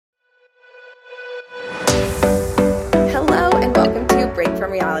Break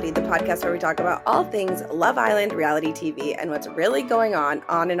from Reality, the podcast where we talk about all things Love Island reality TV and what's really going on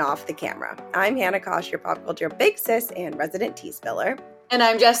and off the camera. I'm Hannah Kosh, your pop culture big sis and resident tea spiller. And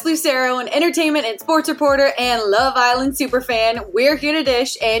I'm Jess Lucero, an entertainment and sports reporter and Love Island superfan. We're here to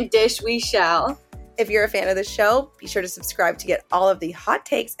dish, and dish we shall. If you're a fan of the show, be sure to subscribe to get all of the hot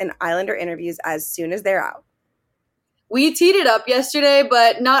takes and Islander interviews as soon as they're out. We teed it up yesterday,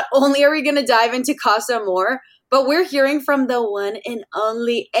 but not only are we going to dive into Casa Amor, but we're hearing from the one and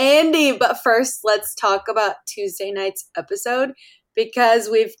only Andy. But first, let's talk about Tuesday night's episode because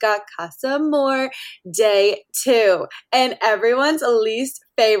we've got Casa Amor Day 2. And everyone's least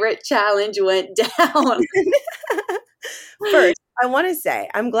favorite challenge went down. First, I want to say,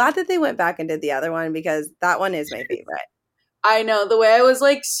 I'm glad that they went back and did the other one because that one is my favorite. I know. The way I was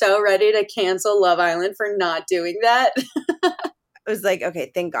like so ready to cancel Love Island for not doing that. It was like,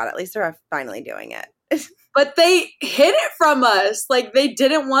 okay, thank God. At least they're finally doing it. But they hid it from us. Like, they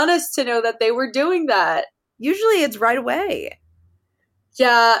didn't want us to know that they were doing that. Usually it's right away.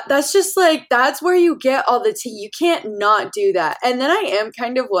 Yeah, that's just like, that's where you get all the tea. You can't not do that. And then I am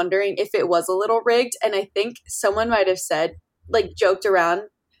kind of wondering if it was a little rigged. And I think someone might have said, like, joked around,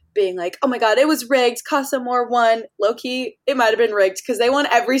 being like, oh my God, it was rigged. Casa Amor won. Low-key, it might have been rigged because they won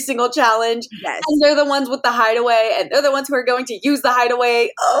every single challenge. Yes. And they're the ones with the hideaway. And they're the ones who are going to use the hideaway.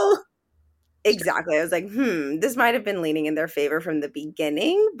 Oh, exactly. I was like, this might have been leaning in their favor from the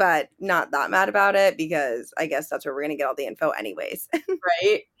beginning, but not that mad about it because I guess that's where we're going to get all the info anyways.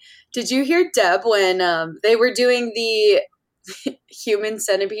 Right. Did you hear Deb when they were doing the human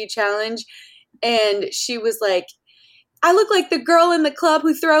centipede challenge and she was like, I look like the girl in the club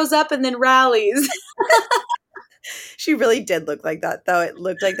who throws up and then rallies. She really did look like that, though. It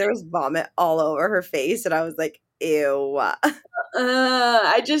looked like there was vomit all over her face, and I was like, ew.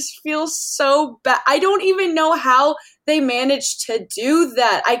 I just feel so bad. I don't even know how they managed to do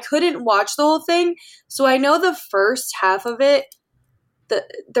that. I couldn't watch the whole thing, so I know the first half of it,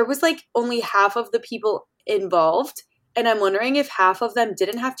 there was like only half of the people involved, and I'm wondering if half of them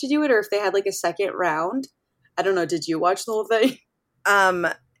didn't have to do it or if they had like a second round. I don't know. Did you watch the whole thing?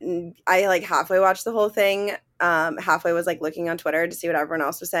 I like halfway watched the whole thing. Halfway was like looking on Twitter to see what everyone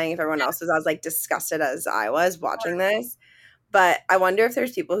else was saying. If everyone else was as like disgusted as I was watching this. But I wonder if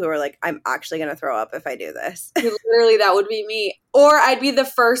there's people who are like, I'm actually going to throw up if I do this. Literally, that would be me. Or I'd be the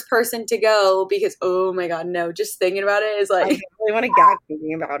first person to go because, oh my God, no. Just thinking about it is like. I really want to gag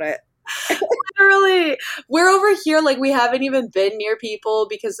thinking about it. Literally. We're over here like we haven't even been near people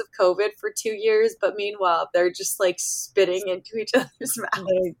because of COVID for 2 years. But meanwhile, they're just like spitting into each other's mouths.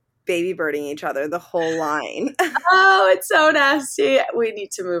 Like, baby birding each other the whole line. Oh, it's so nasty. We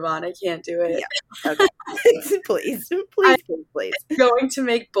need to move on. I can't do it. Yeah. Okay. Please. I'm going to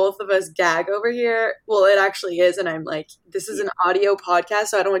make both of us gag over here. Well, it actually is. And I'm like, this is an audio podcast,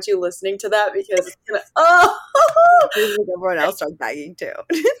 so I don't want you listening to that because it's going to, everyone else starts gagging too.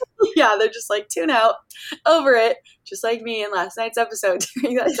 Yeah, they're just like, tune out, over it, just like me in last night's episode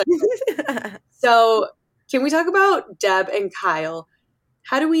during that time. So can we talk about Deb and Kyle?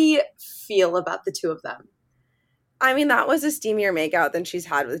 How do we feel about the two of them? I mean, that was a steamier makeout than she's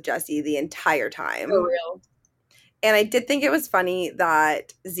had with Jesse the entire time. For real. And I did think it was funny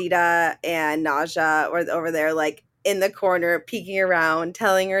that Zita and Naja were over there, like, in the corner, peeking around,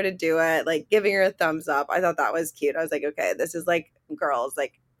 telling her to do it, like, giving her a thumbs up. I thought that was cute. I was like, okay, this is, like, girls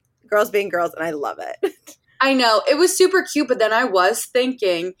being girls, and I love it. I know. It was super cute, but then I was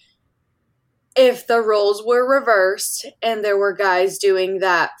thinking, if the roles were reversed and there were guys doing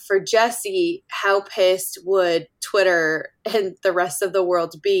that for Jesse, how pissed would Twitter and the rest of the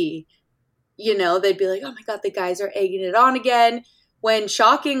world be? You know, they'd be like, oh my God, the guys are egging it on again. When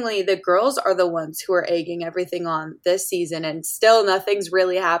shockingly, the girls are the ones who are egging everything on this season. And still nothing's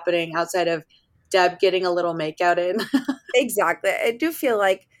really happening outside of Deb getting a little makeout in. Exactly. I do feel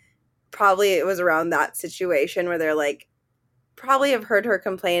like probably it was around that situation where they're like, probably have heard her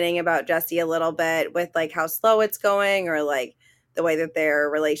complaining about Jesse a little bit with like how slow it's going or like the way that their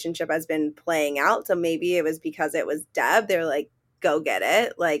relationship has been playing out. So maybe it was because it was Deb. They're like, go get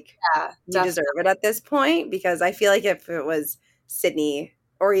it. Like, Yeah, you deserve it at this point. Because I feel like if it was Sydney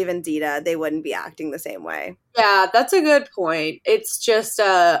or even Zita, they wouldn't be acting the same way. Yeah, that's a good point. It's just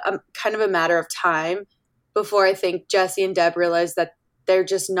a kind of a matter of time before I think Jesse and Deb realize that they're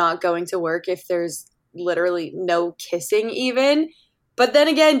just not going to work if there's literally no kissing even. But then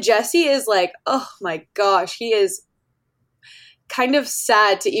again, Jesse is like, oh my gosh, he is kind of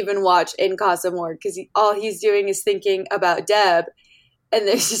sad to even watch in Casa Amor because all he's doing is thinking about Deb. And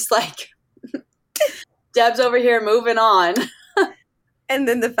there's just like, Deb's over here moving on. And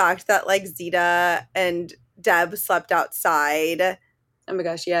then the fact that like Zita and Deb slept outside Oh my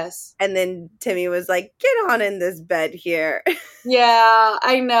gosh, yes. And then Timmy was like, get on in this bed here. Yeah,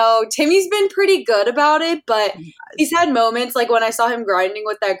 I know. Timmy's been pretty good about it, but he's had moments like when I saw him grinding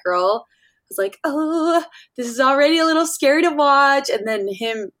with that girl, I was like, oh, this is already a little scary to watch. And then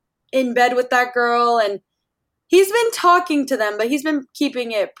him in bed with that girl, and he's been talking to them, but he's been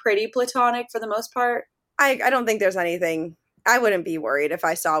keeping it pretty platonic for the most part. I don't think there's anything. I wouldn't be worried if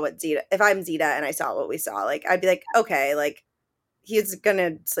I saw what Zeta, if I'm Zeta and I saw what we saw. Like, I'd be like, okay, like, he's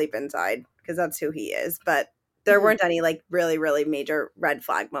gonna sleep inside because that's who he is. But there weren't any like really, really major red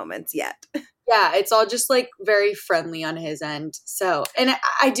flag moments yet. Yeah, it's all just like very friendly on his end. So, and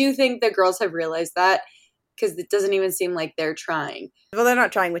I do think the girls have realized that because it doesn't even seem like they're trying. Well, they're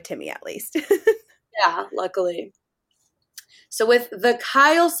not trying with Timmy, at least. Yeah, luckily. So, with the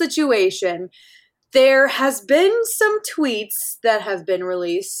Kyle situation, there has been some tweets that have been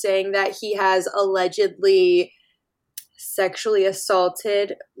released saying that he has allegedly sexually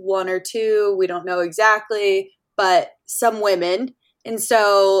assaulted one or two, we don't know exactly, but some women. And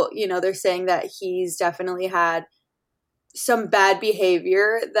so, you know, they're saying that he's definitely had some bad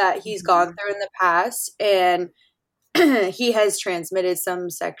behavior that he's gone through in the past, and he has transmitted some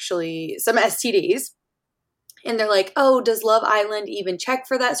STDs. And they're like, oh, does Love Island even check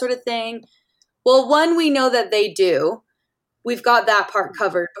for that sort of thing? Well, one, we know that they do. We've got that part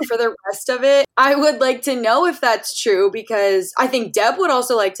covered. But for the rest of it, I would like to know if that's true, because I think Deb would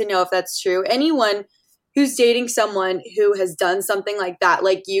also like to know if that's true. Anyone who's dating someone who has done something like that,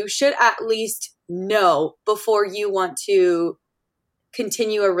 like, you should at least know before you want to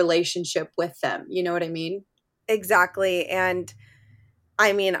continue a relationship with them. You know what I mean? Exactly. And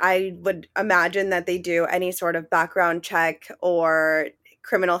I mean, I would imagine that they do any sort of background check or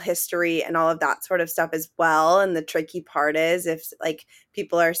criminal history and all of that sort of stuff as well. And the tricky part is if like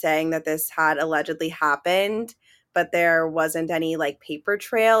people are saying that this had allegedly happened, but there wasn't any like paper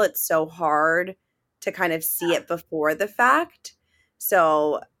trail, it's so hard to kind of see it before the fact.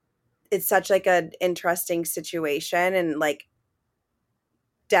 So it's such like an interesting situation. And like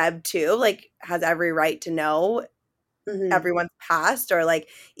Deb too, like has every right to know everyone's past, or like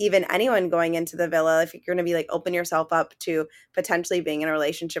even anyone going into the villa. If you're going to be like open yourself up to potentially being in a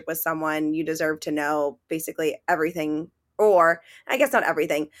relationship with someone, you deserve to know basically everything, or I guess not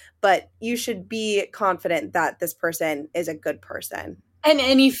everything, but you should be confident that this person is a good person. And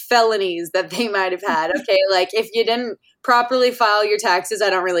any felonies that they might have had. Okay, like if you didn't properly file your taxes, I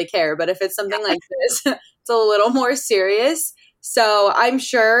don't really care. But if it's something like this, it's a little more serious. So I'm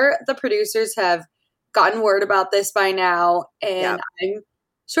sure the producers have gotten word about this by now. And I'm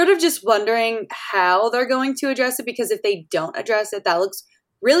sort of just wondering how they're going to address it, because if they don't address it, that looks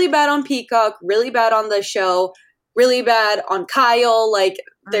really bad on Peacock, really bad on the show, really bad on Kyle. Like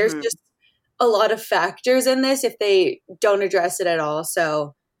there's just a lot of factors in this if they don't address it at all.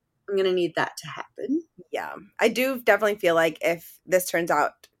 So I'm going to need that to happen. Yeah. I do definitely feel like if this turns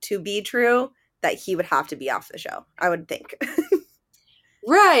out to be true, that he would have to be off the show, I would think.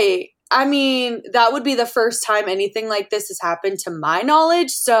 Right. I mean, that would be the first time anything like this has happened to my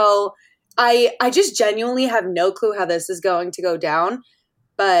knowledge. So I just genuinely have no clue how this is going to go down.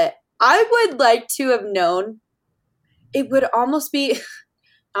 But I would like to have known. It would almost be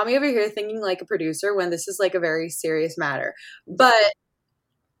I'm over here thinking like a producer when this is like a very serious matter. But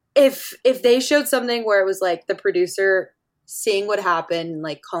if they showed something where it was like the producer seeing what happened,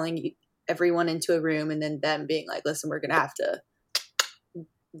 like calling everyone into a room and then them being like, listen, we're going to have to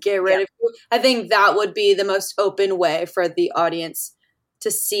get rid of you, I think that would be the most open way for the audience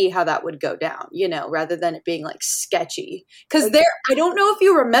to see how that would go down, you know, rather than it being like sketchy. Because I don't know if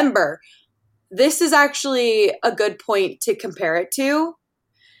you remember, this is actually a good point to compare it to.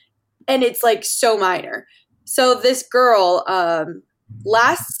 And it's like so minor. So this girl,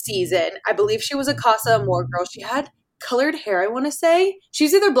 last season, I believe she was a Casa Amor girl. She had colored hair, I want to say.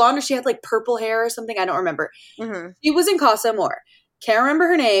 She's either blonde or she had like purple hair or something. I don't remember. She was in Casa Amor. Can't remember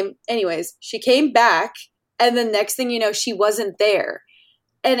her name. Anyways, she came back, and the next thing you know, she wasn't there.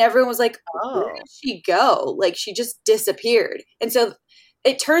 And everyone was like, where did she go? Like, she just disappeared. And so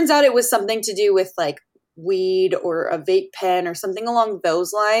it turns out it was something to do with like weed or a vape pen or something along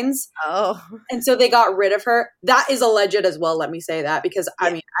those lines. And so they got rid of her. That is alleged as well, let me say that, because I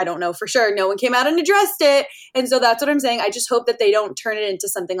mean, I don't know for sure. No one came out and addressed it. And so that's what I'm saying. I just hope that they don't turn it into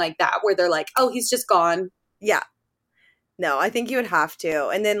something like that where they're like, oh, he's just gone. Yeah. No, I think you would have to.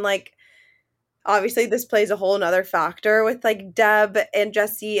 And then like obviously this plays a whole nother factor with like Deb and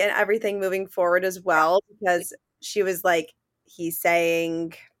Jesse and everything moving forward as well, because she was like, he's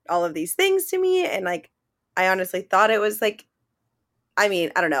saying all of these things to me, and like I honestly thought it was like I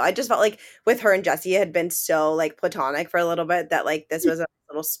mean, I don't know. I just felt like with her and Jesse it had been so like platonic for a little bit that like this was a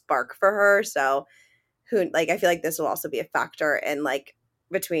little spark for her. So who like I feel like this will also be a factor in like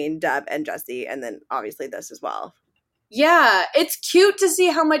between Deb and Jesse, and then obviously this as well. Yeah, it's cute to see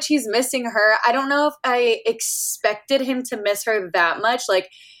how much he's missing her. I don't know if I expected him to miss her that much. Like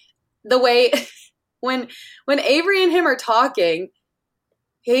the way when Avery and him are talking,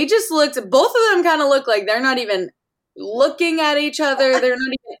 he just looks, both of them kind of look like they're not even looking at each other. They're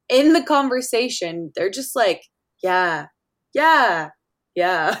not even in the conversation. They're just like, yeah, yeah,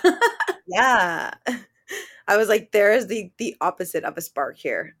 yeah. Yeah. I was like, there is the opposite of a spark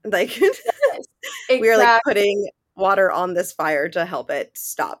here. Like we are like putting water on this fire to help it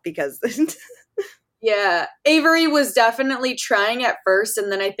stop because Yeah. Avery was definitely trying at first,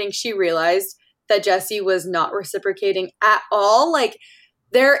 and then I think she realized that Jesse was not reciprocating at all. Like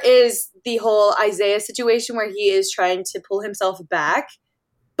there is the whole Isaiah situation where he is trying to pull himself back,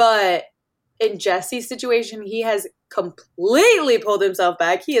 but in Jesse's situation, he has completely pulled himself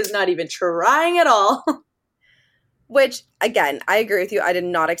back. He is not even trying at all. which again, I agree with you. I did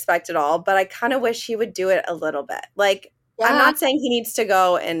not expect it all, but I kind of wish he would do it a little bit. Like I'm not saying he needs to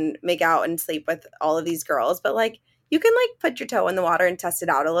go and make out and sleep with all of these girls, but like you can like put your toe in the water and test it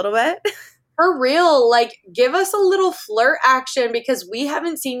out a little bit. For real, like give us a little flirt action because we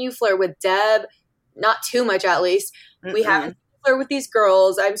haven't seen you flirt with Deb, not too much at least. We haven't flirt with these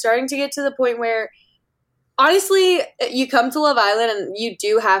girls. I'm starting to get to the point where honestly, you come to Love Island and you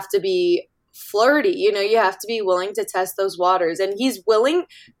do have to be flirty. You know, you have to be willing to test those waters. And he's willing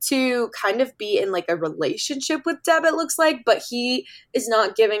to kind of be in like a relationship with Deb, it looks like, but he is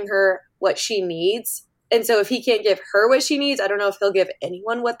not giving her what she needs. And so if he can't give her what she needs, I don't know if he'll give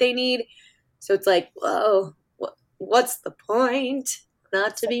anyone what they need. So it's like, whoa, what's the point?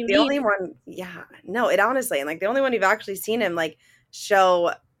 Not to be the mean. only one, yeah, no, it honestly, and like the only one you've actually seen him like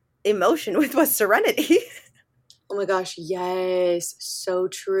show emotion with was Serenity. Oh my gosh, yes, so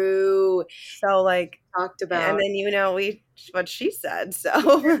true. So like Talked about, and then what she said.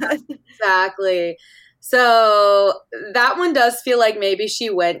 So exactly. So that one does feel like maybe she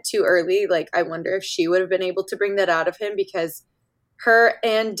went too early. Like I wonder if she would have been able to bring that out of him because her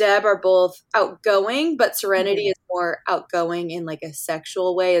and Deb are both outgoing, but Serenity is more outgoing in like a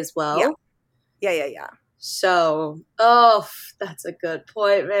sexual way as well. Yeah. So, oh, that's a good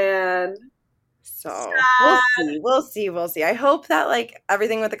point, man. So we'll see. I hope that like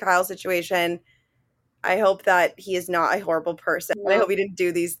everything with the Kyle situation, I hope that he is not a horrible person. I hope he didn't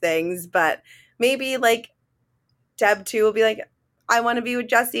do these things, but maybe like Deb too will be like, I want to be with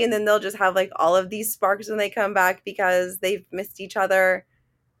Jesse, and then they'll just have like all of these sparks when they come back because they've missed each other.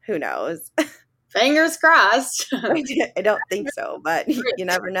 Who knows? Fingers crossed. I don't think so, but you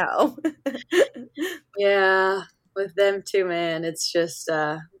never know. Yeah, with them too, man. It's just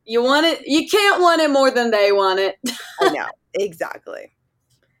you want it, you can't want it more than they want it. I know, exactly.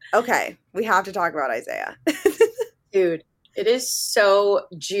 Okay, we have to talk about Isaiah. Dude, it is so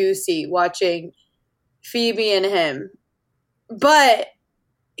juicy watching Phoebe and him. But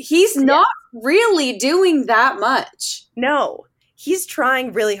he's not really doing that much. No, he's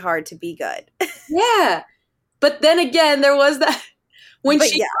trying really hard to be good. Yeah. But then again, there was that when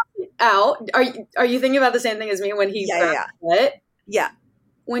she out. Are you thinking about the same thing as me when he grabbed it? Yeah.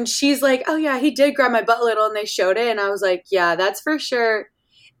 When she's like, "Oh yeah, he did grab my butt a little," and they showed it, and I was like, "Yeah, that's for sure."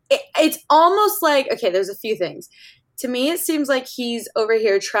 It's almost like, okay, there's a few things. To me, it seems like he's over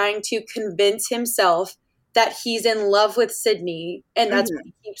here trying to convince himself that he's in love with Sydney, and that's why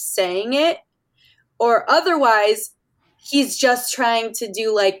he keeps saying it. Or otherwise, he's just trying to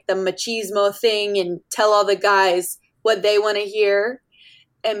do like the machismo thing and tell all the guys what they want to hear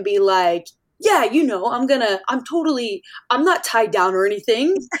and be like, yeah, you know, I'm not tied down or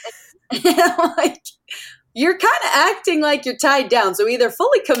anything. And I'm like, you're kind of acting like you're tied down. So either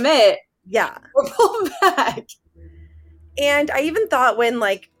fully commit or pull back. And I even thought when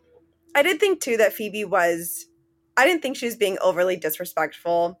like, I did think too that I didn't think she was being overly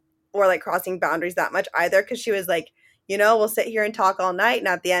disrespectful or like crossing boundaries that much either. Cause she was like, you know, we'll sit here and talk all night. And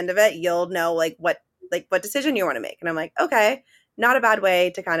at the end of it, you'll know like what decision you want to make. And I'm like, okay, not a bad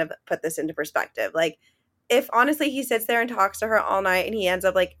way to kind of put this into perspective. Like if honestly he sits there and talks to her all night and he ends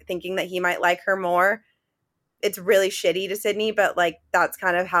up like thinking that he might like her more, it's really shitty to Sydney, but like that's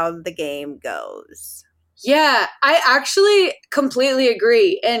kind of how the game goes. Yeah, I actually completely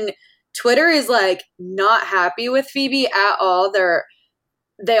agree. And Twitter is like not happy with Phoebe at all.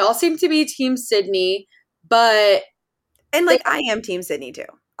 They all seem to be Team Sydney, but I am Team Sydney too.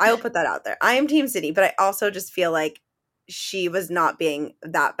 I will put that out there. I am Team Sydney, but I also just feel like she was not being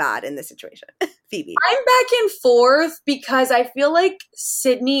that bad in this situation. Phoebe. I'm back and forth because I feel like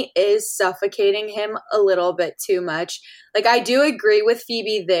Sydney is suffocating him a little bit too much. Like, I do agree with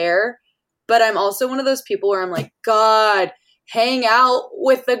Phoebe there, but I'm also one of those people where I'm like, God, hang out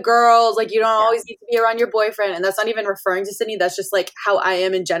with the girls. Like, you don't always need to be around your boyfriend. And that's not even referring to Sydney. That's just like how I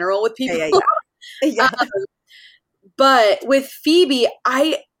am in general with people. Yeah. But with Phoebe,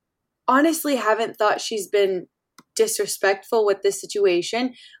 I honestly haven't thought she's been disrespectful with this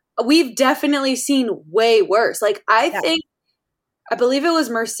situation. We've definitely seen way worse. Like, I believe it was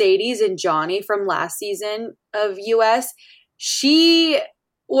Mercedes and Johnny from last season of US. She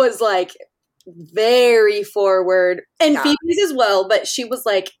was like very forward, and Phoebe's as well, but she was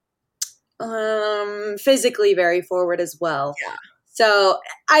like physically very forward as well. Yeah. So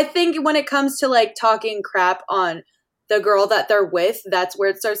I think when it comes to like talking crap on the girl that they're with, that's where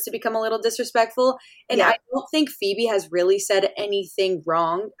it starts to become a little disrespectful. And I don't think Phoebe has really said anything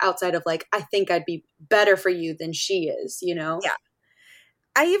wrong outside of like, I think I'd be better for you than she is, you know? Yeah.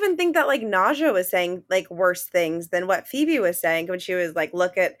 I even think that like Naja was saying like worse things than what Phoebe was saying when she was like,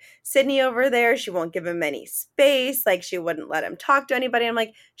 look at Sydney over there. She won't give him any space. Like she wouldn't let him talk to anybody. I'm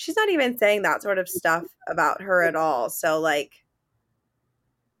like, she's not even saying that sort of stuff about her at all. So like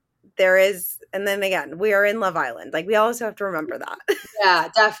there is, and then again, we are in Love Island. Like we also have to remember that. Yeah,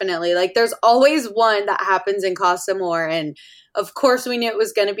 definitely. Like there's always one that happens in Casa Amor, and of course we knew it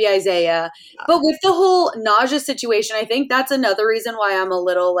was going to be Isaiah. But with the whole Naja situation, I think that's another reason why I'm a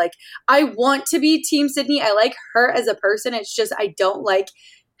little like, I want to be Team Sydney. I like her as a person. It's just I don't like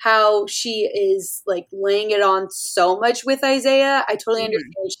how she is like laying it on so much with Isaiah. I totally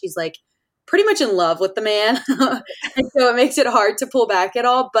understand she's like pretty much in love with the man. And so it makes it hard to pull back at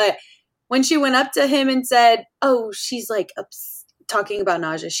all. But when she went up to him and said, oh, she's like talking about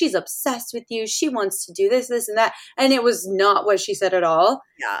Naja, she's obsessed with you. She wants to do this, this, and that. And it was not what she said at all.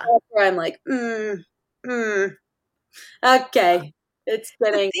 Yeah. That's where I'm like, okay. It's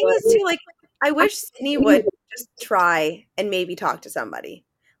getting. The thing is too, like, I wish Sydney would just try and maybe talk to somebody.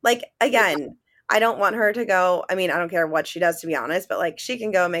 Like, again, I don't want her to go. I mean, I don't care what she does, to be honest, but like, she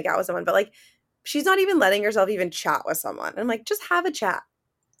can go and make out with someone. But like, she's not even letting herself even chat with someone. I'm like, just have a chat.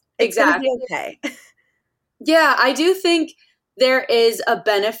 It's exactly okay. Yeah, I do think there is a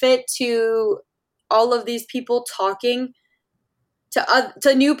benefit to all of these people talking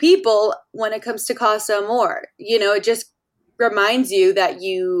to new people when it comes to Casa Amor. You know, it just reminds you that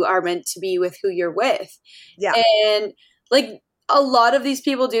you are meant to be with who you're with. Yeah. And like a lot of these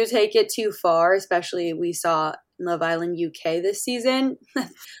people do take it too far, especially we saw Love Island UK this season.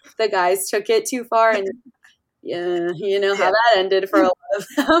 The guys took it too far, and you know how that ended for a lot of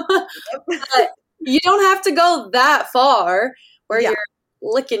them. But you don't have to go that far where you're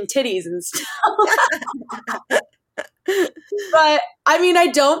licking titties and stuff. But I mean, I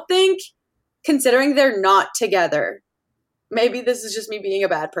don't think, considering they're not together, maybe this is just me being a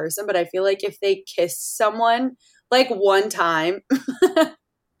bad person, but I feel like if they kiss someone like one time,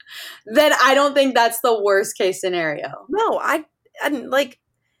 then I don't think that's the worst case scenario. No, I'm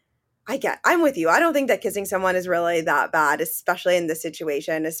with you. I don't think that kissing someone is really that bad, especially in this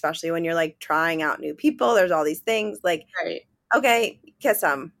situation, especially when you're like trying out new people. There's all these things like, okay, kiss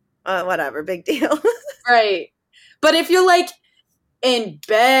them, whatever, big deal. Right. But if you're like in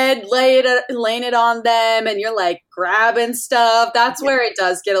bed, laying it on them and you're like grabbing stuff, that's where it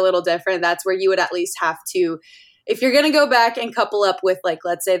does get a little different. That's where you would at least have to, if you're going to go back and couple up with, like,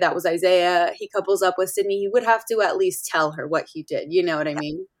 let's say that was Isaiah, he couples up with Sydney, you would have to at least tell her what he did. You know what I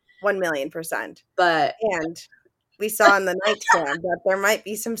mean? 1,000,000%. But and we saw in the nightstand that there might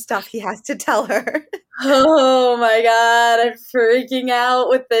be some stuff he has to tell her. Oh my God, I'm freaking out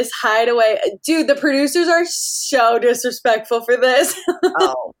with this hideaway. Dude, the producers are so disrespectful for this.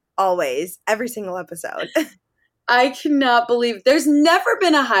 Oh, always. Every single episode. I cannot believe there's never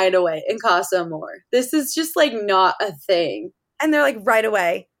been a hideaway in Casa Amor. This is just like not a thing. And they're like, right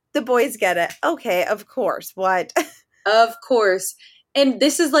away, the boys get it. Okay, of course. What? Of course. And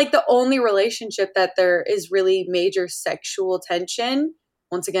this is like the only relationship that there is really major sexual tension.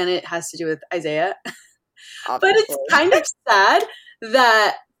 Once again, it has to do with Isaiah. But it's kind of sad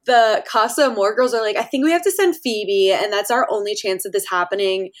that the Casa Amor girls are like, I think we have to send Phoebe, and that's our only chance of this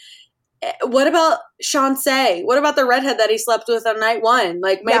happening. What about Shawnce? What about the redhead that he slept with on night one?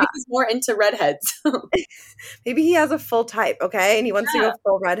 Like, maybe he's more into redheads. Maybe he has a full type, okay? And he wants to go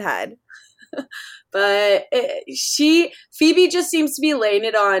full redhead. But Phoebe just seems to be laying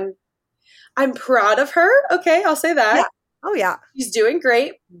it on. I'm proud of her. Okay, I'll say that. Yeah. Oh, yeah. She's doing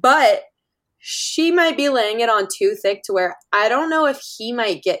great, but she might be laying it on too thick to where I don't know if he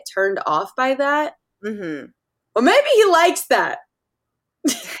might get turned off by that. Mm-hmm. Or maybe he likes that.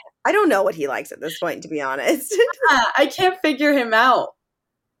 I don't know what he likes at this point, to be honest. I can't figure him out.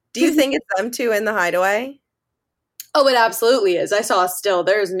 Do you think it's them two in the hideaway? Oh, it absolutely is. I saw a still.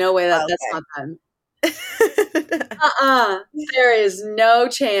 There is no way that Okay. that's not them. There is no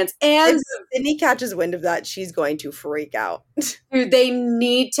chance. And if Sydney catches wind of that, she's going to freak out. dude, they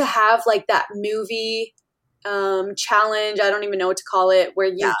need to have like that movie challenge. I don't even know what to call it, where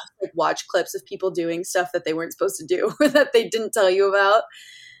you just, like, watch clips of people doing stuff that they weren't supposed to do or that they didn't tell you about.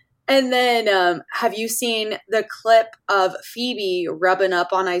 And then have you seen the clip of Phoebe rubbing up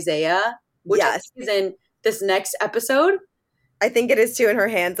on Isaiah? Which is in this next episode. I think it is too, in her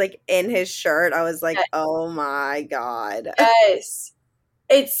hands, like in his shirt. I was like, oh my God. Yes.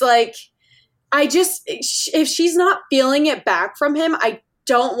 It's like, if she's not feeling it back from him, I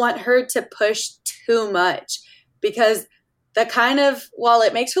don't want her to push too much, because the kind of, while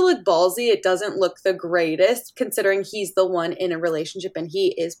it makes her look ballsy, it doesn't look the greatest considering he's the one in a relationship and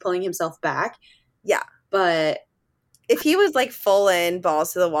he is pulling himself back. Yeah. But if he was like full in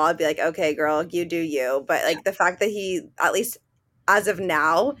balls to the wall, I'd be like, okay, girl, you do you. But like the fact that he, at least as of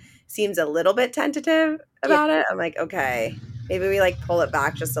now, seems a little bit tentative about it, I'm like, okay, maybe we like pull it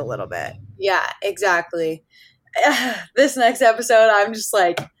back just a little bit. Yeah, exactly. This next episode, I'm just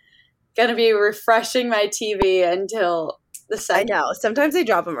like gonna be refreshing my TV until the second. I know. Sometimes they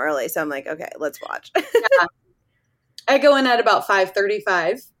drop them early, so I'm like, okay, let's watch. Yeah. I go in at about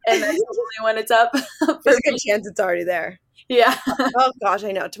 5:35, and that's usually when it's up. There's a good chance it's already there. Yeah. Oh gosh,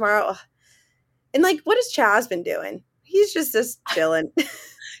 I know. Tomorrow. And like, what has Chaz been doing? He's just chilling.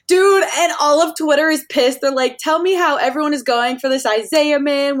 Dude, and all of Twitter is pissed. They're like, tell me how everyone is going for this Isaiah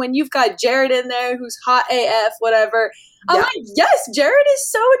man when you've got Jared in there who's hot AF, whatever. I'm like, yes, Jared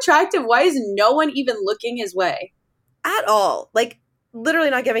is so attractive. Why is no one even looking his way? At all. Like, literally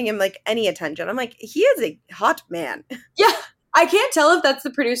not giving him like any attention. I'm like, he is a hot man. Yeah. I can't tell if that's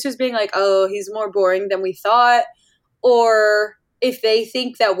the producers being like, oh, he's more boring than we thought, or if they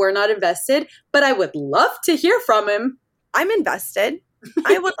think that we're not invested. But I would love to hear from him. I'm invested.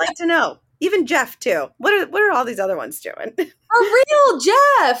 I would like to know. Even Jeff too. What are all these other ones doing? For real,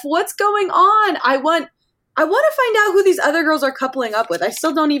 Jeff, what's going on? I want to find out who these other girls are coupling up with. I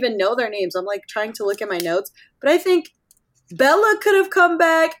still don't even know their names. I'm like trying to look at my notes, but I think Bella could have come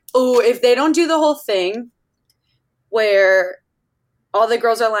back. Oh, if they don't do the whole thing where all the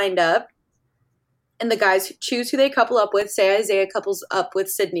girls are lined up and the guys choose who they couple up with, say Isaiah couples up with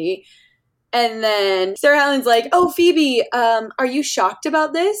Sydney, and then Sarah Allen's like, oh, Phoebe, are you shocked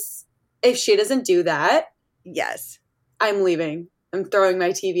about this? If she doesn't do that, yes, I'm leaving. I'm throwing my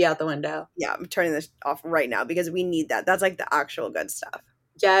TV out the window. Yeah, I'm turning this off right now because we need that. That's like the actual good stuff.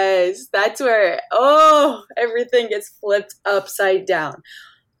 Yes, that's where, everything gets flipped upside down.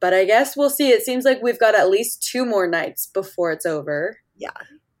 But I guess we'll see. It seems like we've got at least 2 more nights before it's over. Yeah,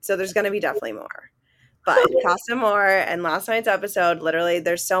 so there's going to be definitely more. But Casa Amor and last night's episode, literally,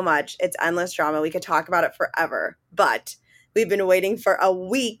 there's so much. It's endless drama. We could talk about it forever. But we've been waiting for a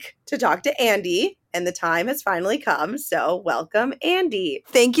week to talk to Andy, and the time has finally come. So welcome, Andy.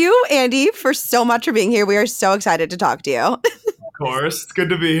 Thank you, Andy, for so much for being here. We are so excited to talk to you. Of course. It's good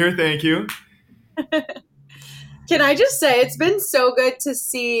to be here. Thank you. Can I just say, it's been so good to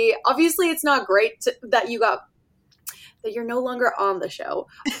see. Obviously, it's not great that you're no longer on the show,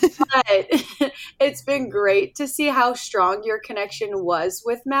 but it's been great to see how strong your connection was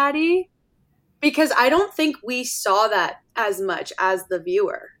with Maddie, because I don't think we saw that as much as the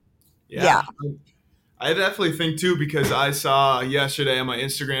viewer. Yeah. I definitely think too, because I saw yesterday on my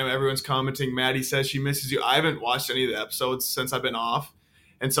Instagram, everyone's commenting, Maddie says she misses you. I haven't watched any of the episodes since I've been off.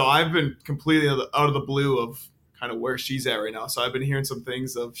 And so I've been completely out of the blue of kind of where she's at right now. So I've been hearing some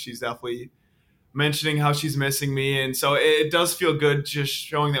things of she's definitely mentioning how she's missing me. And so it does feel good just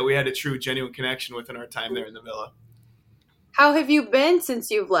showing that we had a true, genuine connection within our time there in the villa. How have you been since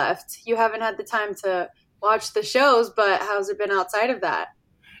you've left? You haven't had the time to watch the shows, but how's it been outside of that?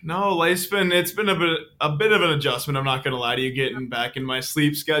 No, it's been a bit of an adjustment. I'm not going to lie to you, getting back in my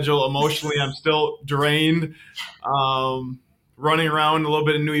sleep schedule. Emotionally, I'm still drained. Running around a little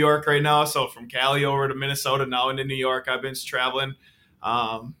bit in New York right now. So from Cali over to Minnesota, now into New York, I've been traveling,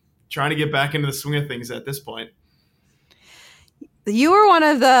 trying to get back into the swing of things at this point. You were one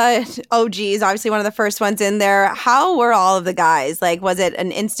of the OGs, obviously one of the first ones in there. How were all of the guys? Like, was it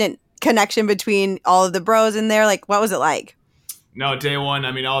an instant connection between all of the bros in there? Like, what was it like? No, day one,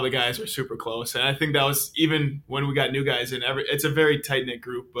 I mean, all the guys were super close. And I think that was even when we got new guys in. It's a very tight-knit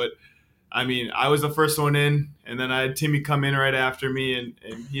group. But, I mean, I was the first one in, and then I had Timmy come in right after me.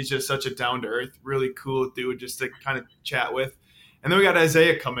 And he's just such a down-to-earth, really cool dude just to kind of chat with. And then we got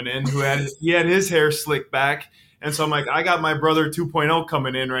Isaiah coming in who had his hair slicked back. And so I'm like, I got my brother 2.0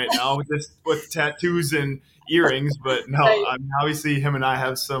 coming in right now with tattoos and earrings. But no, I mean, obviously him and I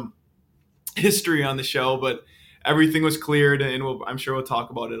have some history on the show, but everything was cleared, and I'm sure we'll talk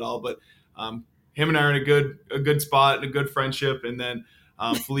about it all. But him and I are in a good spot and a good friendship. And then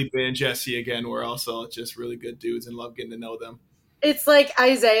Felipe and Jesse, again, were also just really good dudes and love getting to know them. It's like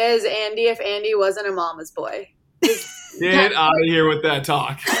Isaiah is Andy if Andy wasn't a mama's boy. Get out of here with that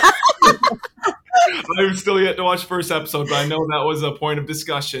talk. I'm still yet to watch the first episode, but I know that was a point of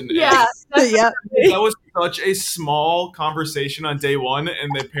discussion. Yeah. Yeah. That was such a small conversation on day one,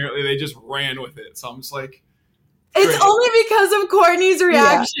 and apparently they just ran with it. So I'm just like, it's great. only because of Courtney's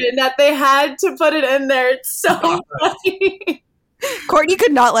reaction that they had to put it in there. It's so funny. Courtney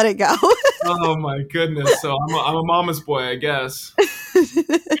could not let it go. Oh my goodness. So I'm a mama's boy, I guess.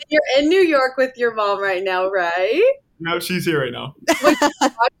 You're in New York with your mom right now, right? No, she's here right now.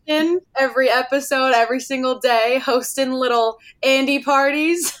 Watching every episode, every single day, hosting little Andy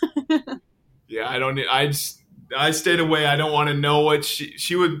parties. Yeah, I stayed away. I don't want to know what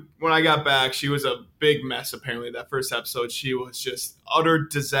she would. When I got back, she was a big mess. Apparently, that first episode, she was just utter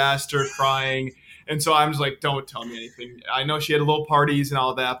disaster, crying. And so I'm just like, don't tell me anything. I know she had little parties and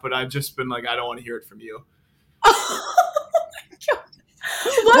all that, but I've just been like, I don't want to hear it from you. Oh my God.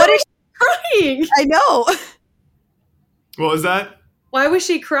 What is she crying? I know. What was that? Why was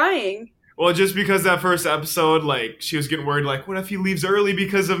she crying? Well, just because that first episode, like, she was getting worried, like, what if he leaves early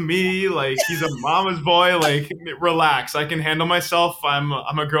because of me? Like, he's a mama's boy. Like, relax. I can handle myself. I'm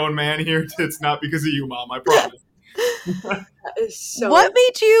a grown man here. It's not because of you, Mom. I promise. That is so... What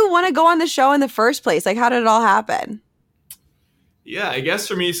made you want to go on the show in the first place? Like, how did it all happen? Yeah, I guess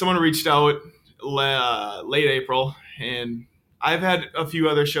for me, someone reached out late April, and I've had a few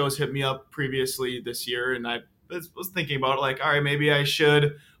other shows hit me up previously this year, and I was thinking about it, like, all right, maybe I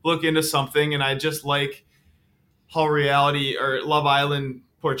should look into something. And I just like how reality or Love Island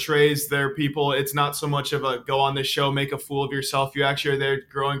portrays their people. It's not so much of a go on this show, make a fool of yourself. You actually are there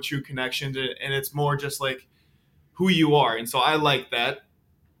growing true connections, and it's more just like who you are. And so I like that.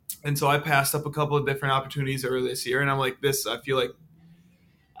 And so I passed up a couple of different opportunities earlier this year, and I'm like, I feel like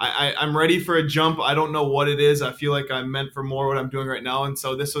I'm ready for a jump. I don't know what it is. I feel like I'm meant for more what I'm doing right now. And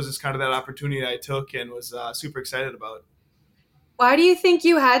so this was just kind of that opportunity I took and was super excited about. Why do you think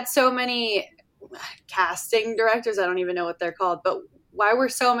you had so many casting directors? I don't even know what they're called, but why were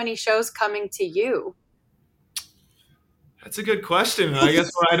so many shows coming to you? That's a good question. I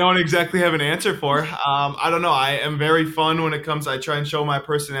guess what I don't exactly have an answer for. I don't know. I am very fun when it comes. I try and show my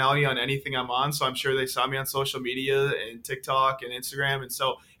personality on anything I'm on. So I'm sure they saw me on social media and TikTok and Instagram.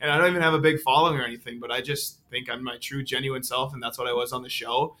 And I don't even have a big following or anything, but I just think I'm my true, genuine self. And that's what I was on the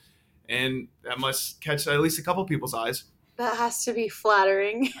show. And that must catch at least a couple people's eyes. That has to be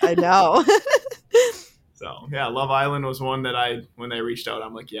flattering. I know. So, yeah, Love Island was one that when they reached out,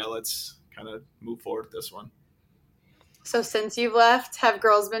 I'm like, yeah, let's kind of move forward with this one. So since you've left, have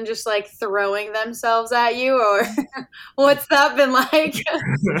girls been just like throwing themselves at you, or what's that been like?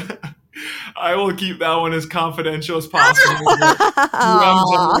 I will keep that one as confidential as possible. DMs,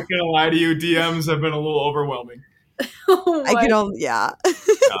 I'm not going to lie to you, DMs have been a little overwhelming. I can only, yeah.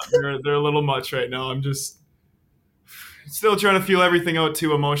 They're a little much right now. I'm just still trying to feel everything out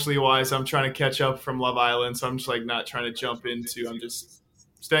too, emotionally wise. I'm trying to catch up from Love Island, so I'm just like not trying to jump into. I'm just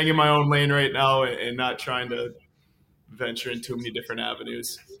staying in my own lane right now and not trying to venture into too many different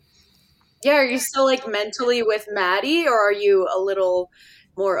avenues. Yeah, are you still like mentally with Maddie, or are you a little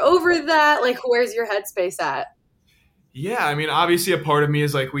more over that? Like, where's your headspace at? Yeah, I mean, obviously a part of me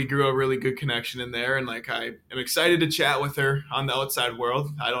is like we grew a really good connection in there, and like I am excited to chat with her on the outside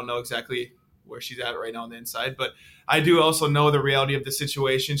world. I don't know exactly where she's at right now on the inside, but I do also know the reality of the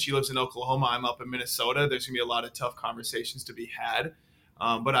situation. She lives in Oklahoma. I'm up in Minnesota. There's going to be a lot of tough conversations to be had,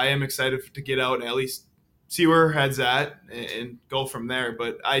 but I am excited to get out and at least see where her head's at and go from there.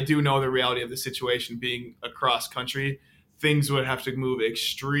 But I do know the reality of the situation being across country. Things would have to move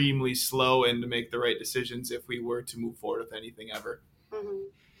extremely slow and to make the right decisions if we were to move forward with anything ever.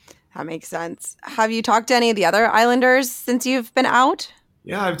 Mm-hmm. That makes sense. Have you talked to any of the other Islanders since you've been out?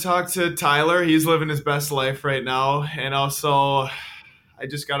 Yeah, I've talked to Tyler. He's living his best life right now. And also, I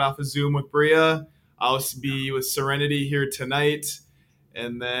just got off a Zoom with Bria. I'll be with Serenity here tonight.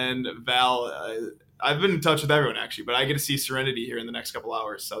 And then Val, I've been in touch with everyone actually, but I get to see Serenity here in the next couple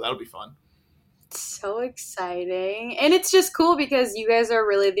hours. So that'll be fun. So exciting. And it's just cool because you guys are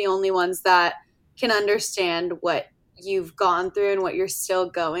really the only ones that can understand what you've gone through and what you're still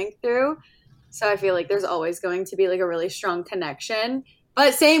going through. So I feel like there's always going to be like a really strong connection.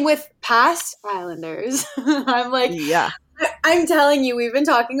 But same with past Islanders. I'm like, yeah, I'm telling you, we've been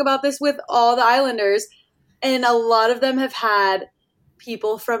talking about this with all the Islanders, and a lot of them have had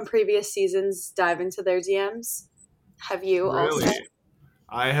people from previous seasons dive into their DMs. Have you Really? also?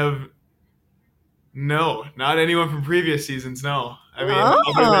 I have no, not anyone from previous seasons. No, I mean other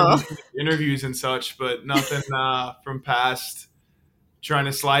Oh. than interviews and such, but nothing from past. Trying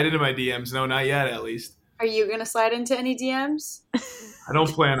to slide into my DMs. No, not yet. At least Are you going to slide into any DMs? I don't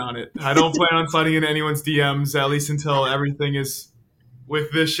plan on it. I don't plan on sliding into anyone's DMs. At least until everything is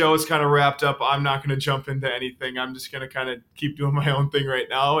with this show is kind of wrapped up. I'm not going to jump into anything. I'm just going to kind of keep doing my own thing right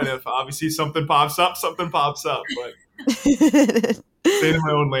now. And if obviously something pops up, something pops up. But staying in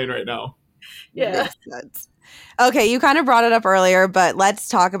my own lane right now. Yeah. Makes sense. Okay, you kind of brought it up earlier, but let's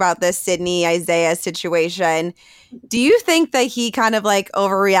talk about this Sydney Isaiah situation. Do you think that he kind of like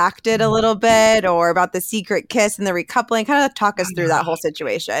overreacted a little bit, or about the secret kiss and the recoupling? Kind of talk us through that whole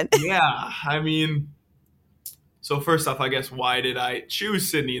situation. Yeah, I mean, so first off, I guess, why did I choose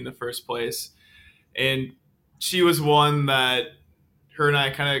Sydney in the first place? And she was one that her and I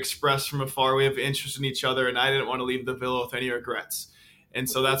kind of expressed from afar. We have interest in each other, and I didn't want to leave the villa with any regrets. And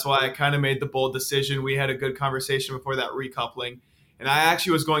so that's why I kind of made the bold decision. We had a good conversation before that recoupling. And I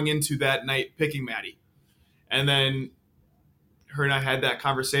actually was going into that night picking Maddie. And then her and I had that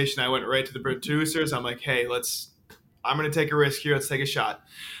conversation. I went right to the producers. I'm like, hey, I'm going to take a risk here. Let's take a shot.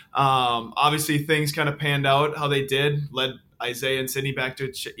 Obviously, things kind of panned out how they did, led Isaiah and Sydney back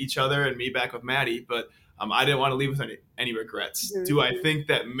to each other and me back with Maddie. But I didn't want to leave with any regrets. Mm-hmm. Do I think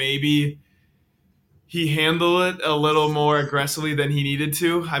that maybe he handled it a little more aggressively than he needed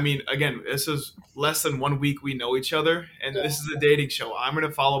to? I mean, again, this is less than 1 week we know each other, and this is a dating show. I'm going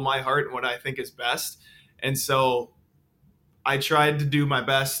to follow my heart and what I think is best. And so I tried to do my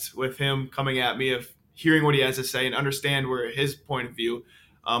best with him coming at me, of hearing what he has to say and understand where his point of view.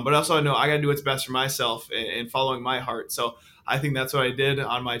 But also I know I got to do what's best for myself and following my heart. So I think that's what I did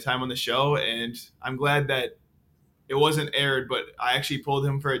on my time on the show. And I'm glad that it wasn't aired, but I actually pulled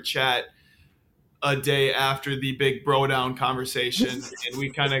him for a chat a day after the big bro down conversation, and we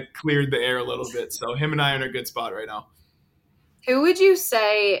kind of cleared the air a little bit. So him and I are in a good spot right now. Who would you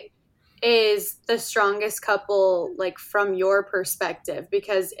say is the strongest couple, like from your perspective?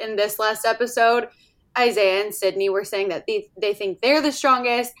 Because in this last episode, Isaiah and Sydney were saying that they think they're the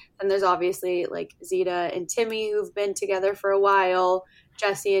strongest. And there's obviously like Zeta and Timmy who've been together for a while,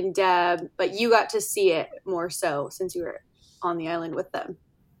 Jesse and Deb, but you got to see it more so since you were on the island with them.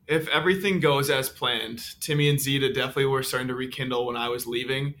 If everything goes as planned, Timmy and Zeta definitely were starting to rekindle when I was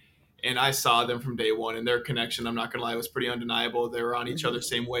leaving. And I saw them from day one, and their connection, I'm not going to lie, was pretty undeniable. They were on each other's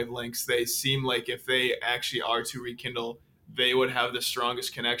same wavelengths. They seem like if they actually are to rekindle, they would have the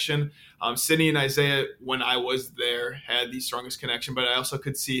strongest connection. Sydney and Isaiah, when I was there, had the strongest connection, but I also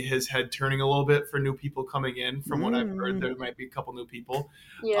could see his head turning a little bit for new people coming in. From what I've heard, there might be a couple new people.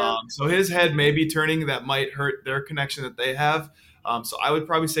 Yeah. So his head may be turning. That might hurt their connection that they have. So I would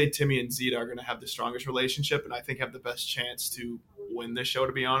probably say Timmy and Zeta are going to have the strongest relationship, and I think have the best chance to win this show,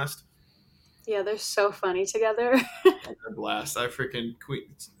 to be honest. Yeah, they're so funny together. They're a blast. I freaking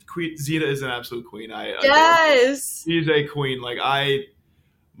queen. Zeta is an absolute queen. Yes. She's a queen. Like,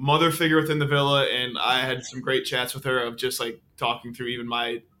 mother figure within the villa, and I had some great chats with her of just like talking through even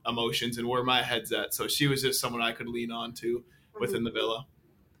my emotions and where my head's at. So she was just someone I could lean on to within the villa.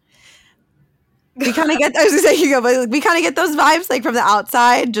 We kind of get, I was gonna say, Hugo, but we kind of get those vibes like from the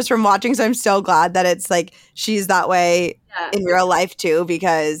outside, just from watching. So I'm so glad that it's like she's that way in real life too,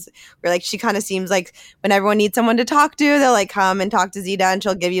 because we're like, she kind of seems like when everyone needs someone to talk to, they'll like come and talk to Zeta, and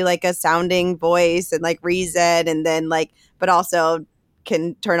she'll give you like a sounding voice and like reason, and then like, but also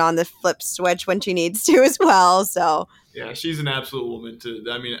can turn on the flip switch when she needs to as well. So yeah, she's an absolute woman too.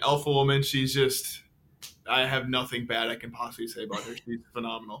 I mean, alpha woman. She's just, I have nothing bad I can possibly say about her. She's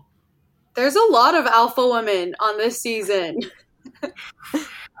phenomenal. There's a lot of alpha women on this season.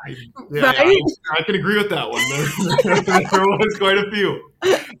 Right? I can agree with that one. There was quite a few.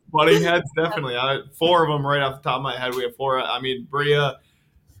 Butting heads, definitely. 4 of them right off the top of my head. We have 4. I mean, Bria,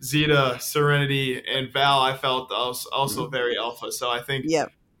 Zeta, Serenity, and Val, I felt also very alpha. So I think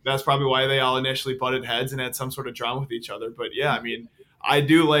that's probably why they all initially butted heads and had some sort of drama with each other. But yeah, I mean, I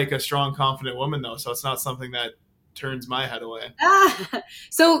do like a strong, confident woman, though. So it's not something that turns my head away.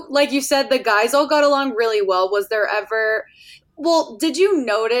 So like you said, the guys all got along really well. Was there ever, did you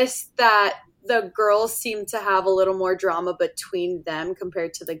notice that the girls seemed to have a little more drama between them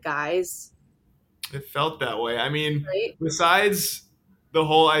compared to the guys? It felt that way. I mean, besides the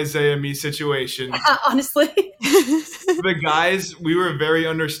whole Isaiah me situation, honestly, the guys, we were very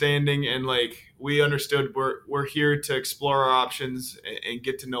understanding, and like we understood we're here to explore our options and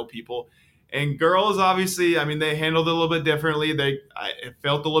get to know people. And girls, obviously, I mean, they handled it a little bit differently. It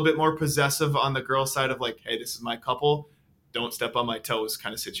felt a little bit more possessive on the girl side of like, hey, this is my couple, don't step on my toes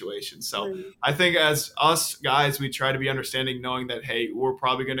kind of situation. So I think as us guys, we try to be understanding, knowing that, hey, we're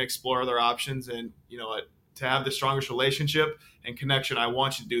probably going to explore other options, and you know what, to have the strongest relationship and connection, I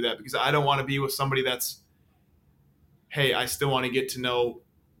want you to do that, because I don't want to be with somebody that's, hey, I still want to get to know,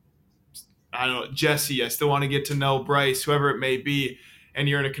 I don't know, Jesse, I still want to get to know Bryce, whoever it may be, and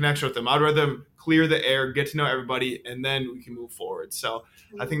you're in a connection with them. I'd rather them clear the air, get to know everybody, and then we can move forward. So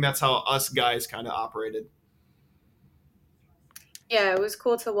I think that's how us guys kind of operated. Yeah, it was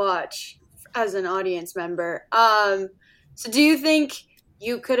cool to watch as an audience member. So do you think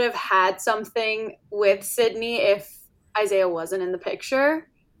you could have had something with Sydney if Isaiah wasn't in the picture?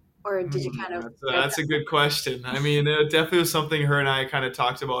 Or did you kind of... That's a good question. I mean, it definitely was something her and I kind of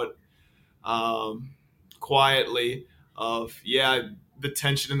talked about quietly of, the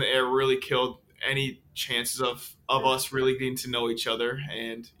tension in the air really killed any chances of us really getting to know each other.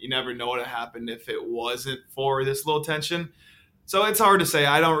 And you never know what would happen if it wasn't for this little tension. So it's hard to say.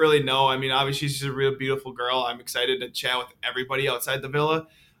 I don't really know. I mean, obviously she's a real beautiful girl. I'm excited to chat with everybody outside the villa.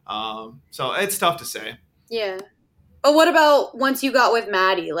 So it's tough to say. Yeah. But what about once you got with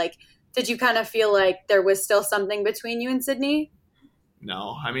Maddie? Like, did you kind of feel like there was still something between you and Sydney?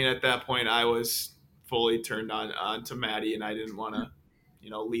 No. I mean, at that point, I was fully turned on to Maddie, and I didn't want to,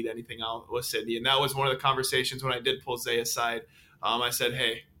 lead anything out with Sydney. And that was one of the conversations when I did pull Zay aside. I said,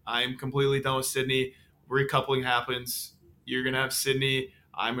 hey, I'm completely done with Sydney. Recoupling happens. You're going to have Sydney.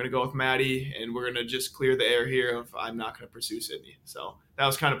 I'm going to go with Maddie, and we're going to just clear the air here of I'm not going to pursue Sydney. So that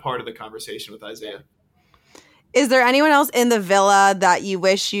was kind of part of the conversation with Isaiah. Is there anyone else in the villa that you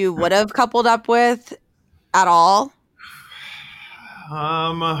wish you would have coupled up with at all?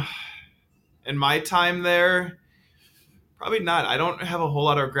 In my time there, probably not. I don't have a whole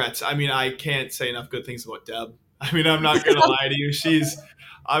lot of regrets. I mean, I can't say enough good things about Deb. I mean, I'm not going to lie to you. She's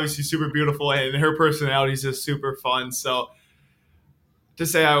obviously super beautiful, and her personality is just super fun. So to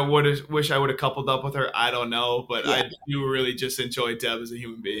say I wish I would have coupled up with her, I don't know. But I do really just enjoy Deb as a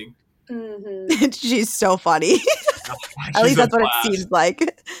human being. Mm-hmm. She's so funny. At least that's what it seems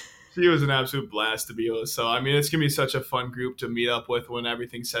like. She was an absolute blast to be with. So, I mean, it's going to be such a fun group to meet up with when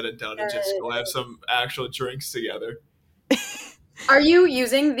everything's said and done, and just go have some actual drinks together. Are you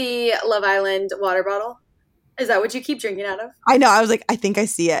using the Love Island water bottle? Is that what you keep drinking out of? I know. I was like, I think I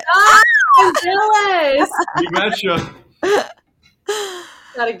see it. Oh, I'm jealous. You betcha.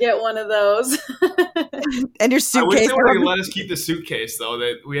 Gotta get one of those. And your suitcase. I wish they would have let us keep the suitcase, though.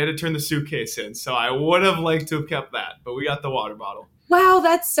 That we had to turn the suitcase in. So I would have liked to have kept that, but we got the water bottle. Wow,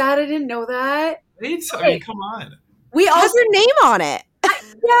 that's sad. I didn't know that. I mean, come on. We all have your name on it. Yeah,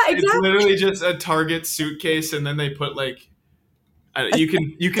 exactly. It's literally just a Target suitcase, and then they put like, you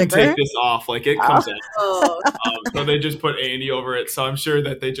can take this off, like it comes out. Oh. So they just put Andy over it. So I'm sure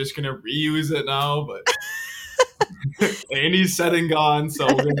that they're just gonna reuse it now, but Andy's said and gone. So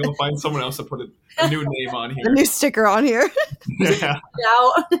we're gonna go find someone else to put a new name on here, a new sticker on here. Yeah.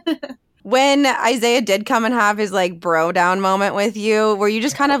 When Isaiah did come and have his like bro down moment with you, were you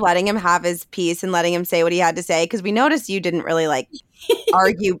just kind of letting him have his piece and letting him say what he had to say? Because we noticed you didn't really like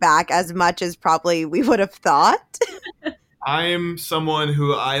argue back as much as probably we would have thought. I'm someone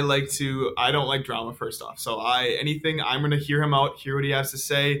who I don't like drama, first off. So anything, I'm going to hear him out, hear what he has to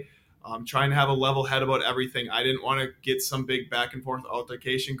say. Trying to have a level head about everything. I didn't want to get some big back and forth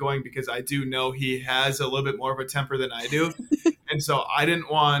altercation going, because I do know he has a little bit more of a temper than I do. And so I'm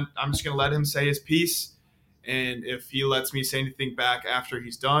just going to let him say his piece. And if he lets me say anything back after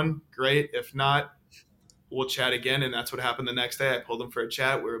he's done, great. If not, we'll chat again. And that's what happened the next day. I pulled him for a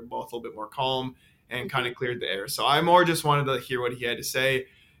chat. We were both a little bit more calm and kind of cleared the air. So I more just wanted to hear what he had to say,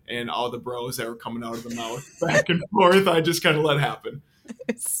 and all the bros that were coming out of the mouth back and forth, I just kind of let happen.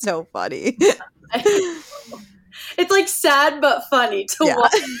 It's so funny. It's like sad but funny to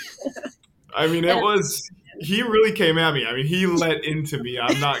watch. I mean, he really came at me. I mean, he let into me.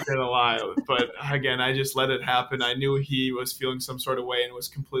 I'm not going to lie. But again, I just let it happen. I knew he was feeling some sort of way and was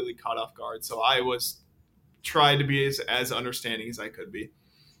completely caught off guard. So I tried to be as understanding as I could be.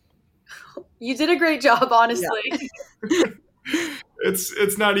 You did a great job, honestly. Yeah.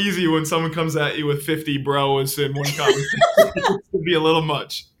 It's not easy when someone comes at you with 50 bros in one conversation. It can be a little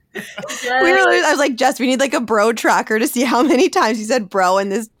much. I was like, Jess, we need like a bro tracker to see how many times you said bro in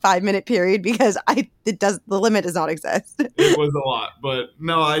this 5-minute period, because the limit does not exist. It was a lot, but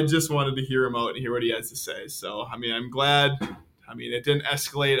no, I just wanted to hear him out and hear what he has to say. So, I mean, I'm glad. I mean, it didn't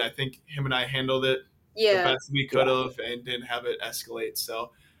escalate. I think him and I handled it the best we could have and didn't have it escalate.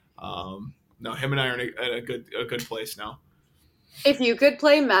 So, no, him and I are in a good place now. If you could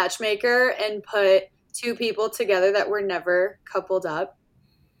play matchmaker and put two people together that were never coupled up,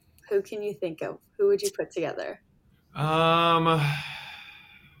 who can you think of? Who would you put together?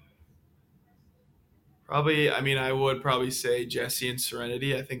 Probably, I mean, I would probably say Jesse and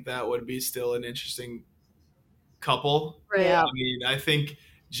Serenity. I think that would be still an interesting couple. Right. Yeah. I mean, I think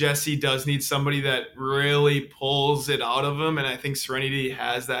Jesse does need somebody that really pulls it out of him, and I think Serenity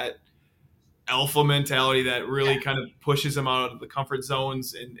has that alpha mentality that really kind of pushes him out of the comfort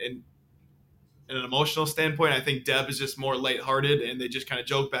zones. And in an emotional standpoint, I think Deb is just more lighthearted, and they just kind of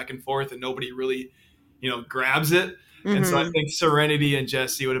joke back and forth, and nobody really, grabs it. Mm-hmm. And so I think Serenity and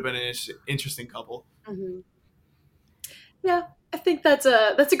Jesse would have been an interesting couple. Mm-hmm. Yeah, I think that's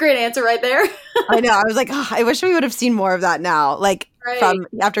a great answer right there. I know. I was like, oh, I wish we would have seen more of that now, like from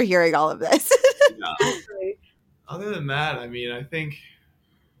after hearing all of this. Yeah. Other than that, I mean, I think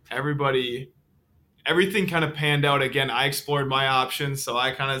everything kind of panned out. Again, I explored my options, so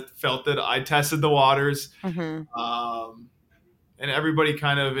I kind of felt that I tested the waters. Mm-hmm. And everybody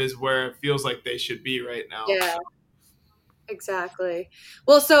kind of is where it feels like they should be right now. Yeah, exactly.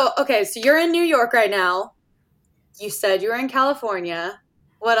 Well, so you're in New York right now. You said you were in California.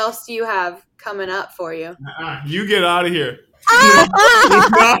 What else do you have coming up for you? You get out of here. I'm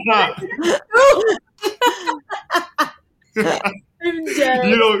dead.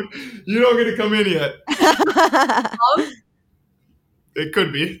 You don't get to come in yet. It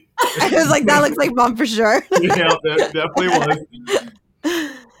could be. I was like, that looks like Mom for sure. Yeah, that definitely was.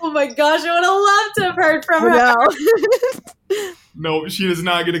 Oh my gosh, I would have loved to have heard from her. No, she is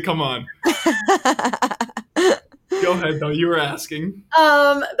not going to come on. Go ahead, though. You were asking.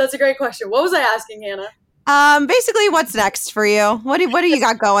 That's a great question. What was I asking, Hannah? Basically, what's next for you? What do you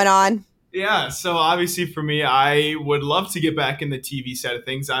got going on? Yeah, so obviously for me, I would love to get back in the TV side of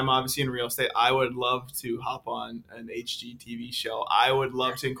things. I'm obviously in real estate. I would love to hop on an HGTV show. I would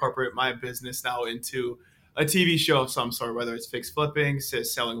love to incorporate my business now into a TV show of some sort, whether it's fixed flipping,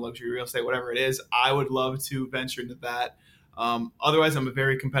 selling luxury real estate, whatever it is. I would love to venture into that. Otherwise, I'm a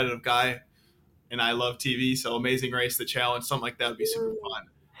very competitive guy, and I love TV. So Amazing Race, The Challenge, something like that would be super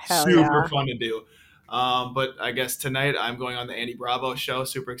fun. Super fun to do. But I guess tonight I'm going on the Andy Bravo show.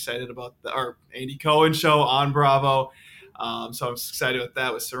 Super excited about our Andy Cohen show on Bravo. So I'm excited with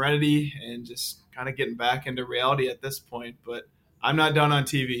that with Serenity and just kind of getting back into reality at this point. But I'm not done on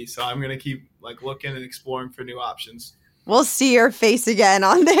TV, so I'm going to keep looking and exploring for new options. We'll see your face again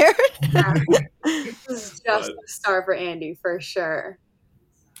on there. This is just a star for Andy for sure.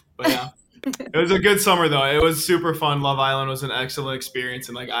 But yeah. It was a good summer, though. It was super fun. Love Island was an excellent experience,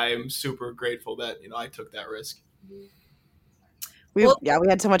 and I am super grateful that I took that risk. We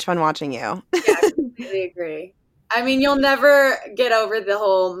had so much fun watching you. Yeah, I completely agree. I mean, you'll never get over the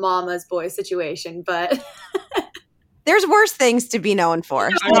whole mama's boy situation, but there's worse things to be known for.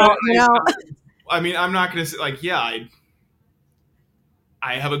 I mean, I'm not going to say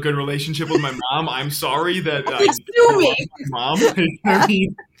I have a good relationship with my mom. I'm sorry that I love my mom. I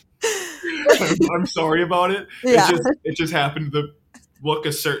mean, I'm sorry about it. Yeah. It just happened to look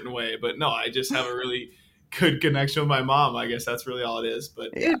a certain way. But no, I just have a really good connection with my mom. I guess that's really all it is.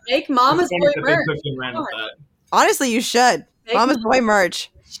 But dude, make Mama's Boy merch. Honestly, you should. Mama's Boy merch.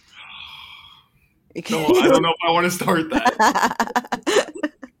 No, I don't know if I want to start that.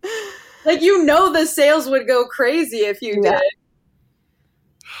 The sales would go crazy if you did.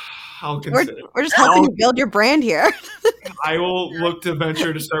 We're just helping you build your brand here. I will look to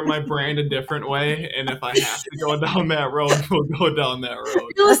venture to start my brand a different way, and if I have to go down that road, we'll go down that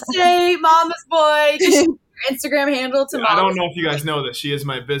road. Real estate, Mama's Boy, just your Instagram handle to I don't know if you guys know this. She is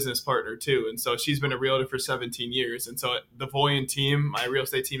my business partner too, and so she's been a realtor for 17 years, and so the Voyant team, my real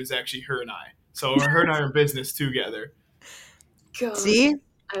estate team, is actually her and I. So her and I are in business together. God. See,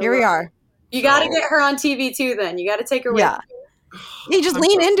 here we are. You got to get her on TV too. Then you got to take her with. You just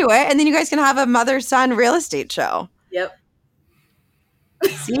lean into it, and then you guys can have a mother-son real estate show. Yep.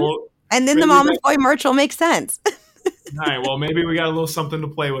 See? And then the Mama's Boy merch will make sense. All right. Well, maybe we got a little something to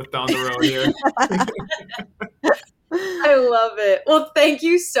play with down the road here. I love it. Well, thank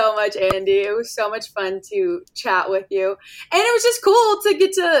you so much, Andy. It was so much fun to chat with you. And it was just cool to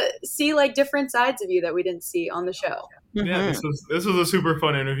get to see different sides of you that we didn't see on the show. Yeah, this was a super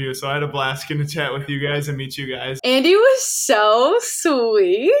fun interview. So I had a blast getting to chat with you guys and meet you guys. Andy was so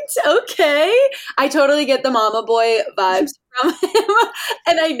sweet. Okay. I totally get the Mama Boy vibes from him.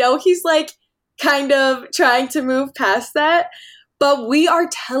 And I know he's kind of trying to move past that. But we are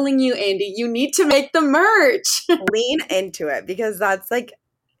telling you, Andy, you need to make the merch. Lean into it because that's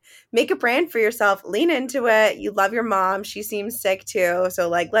make a brand for yourself. Lean into it. You love your mom. She seems sick too. So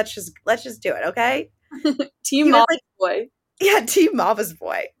let's just do it. Okay. Team Mama Boy. Yeah, Team Mama's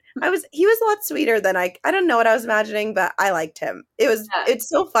Boy. He was a lot sweeter than I don't know what I was imagining, but I liked him. It's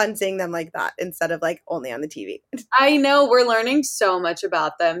so fun seeing them like that instead of like only on the TV. I know, we're learning so much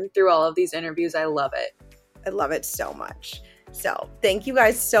about them through all of these interviews. I love it. I love it so much. So thank you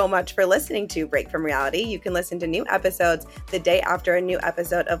guys so much for listening to Break from Reality. You can listen to new episodes the day after a new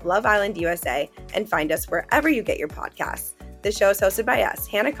episode of Love Island USA and find us wherever you get your podcasts. The show is hosted by us,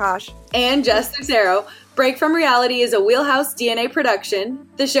 Hannah Kosh and Jess Cicero. Break from Reality is a Wheelhouse DNA production.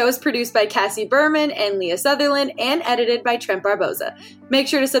 The show is produced by Cassie Berman and Leah Sutherland and edited by Trent Barboza. Make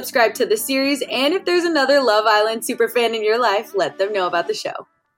sure to subscribe to the series, and if there's another Love Island superfan in your life, let them know about the show.